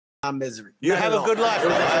my misery. You have a good life.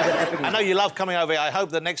 I know you love coming over here. I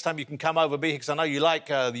hope the next time you can come over, because I know you like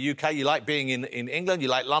the UK, you like being in England, you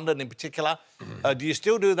like London in particular. Do you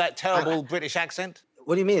still do that terrible British accent?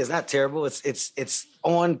 What do you mean? It's not terrible. It's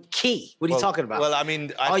on key. What are you talking about? Well, I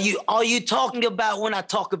mean... Are you talking about when I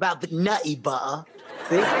talk about the nutty butter?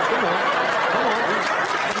 See? Come on.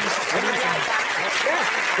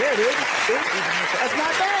 There it is. See? That's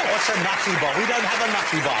not bad. What's a nutty bar? We don't have a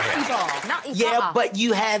nutty bar here. Nutty Yeah, butter. but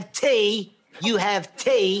you have tea. You have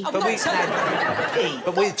tea. But we tea.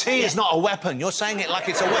 But tea is not a weapon. You're saying it like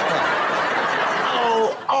it's a weapon.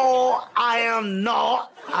 Oh, I am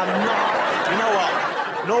not. I'm not. You know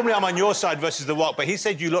what? Normally I'm on your side versus The Rock, but he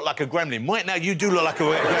said you look like a gremlin. Right now, you do look like a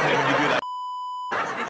gremlin when you do